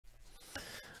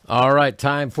All right,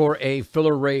 time for a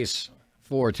filler race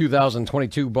for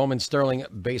 2022 Bowman Sterling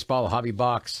Baseball Hobby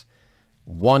Box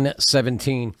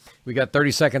 117. We got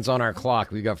 30 seconds on our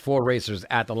clock. We got 4 racers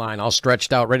at the line, all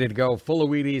stretched out, ready to go, full of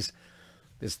Wheaties.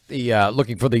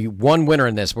 Looking for the one winner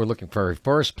in this. We're looking for a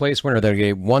first place winner. They're going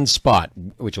to get one spot,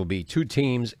 which will be 2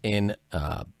 teams in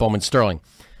Bowman Sterling.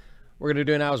 What we're going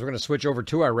to do now is we're going to switch over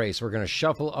to our race. We're going to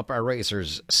shuffle up our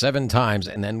racers 7 times,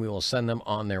 and then we will send them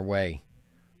on their way.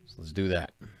 So let's do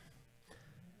that.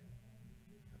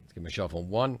 Let's give them a shuffle.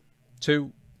 1,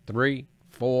 2, 3,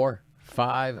 4,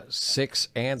 5, 6,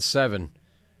 and 7.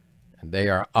 And they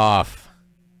are off.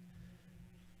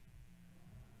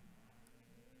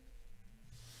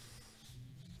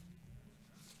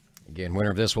 Again,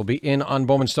 winner of this will be in on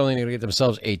Bowman Sterling. They're going to get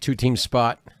themselves a 2-team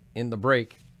spot in the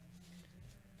break.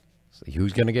 See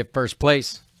who's going to get first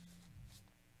place.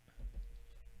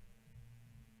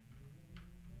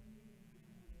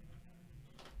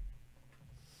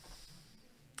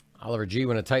 Oliver G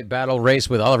win a tight battle race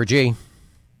with Oliver G.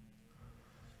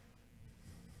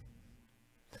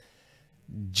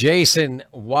 Jason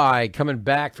Y coming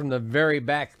back from the very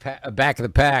back of the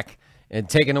pack and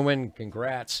taking a win.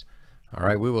 Congrats. All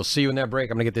right, we will see you in that break.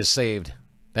 I'm going to get this saved.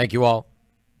 Thank you all.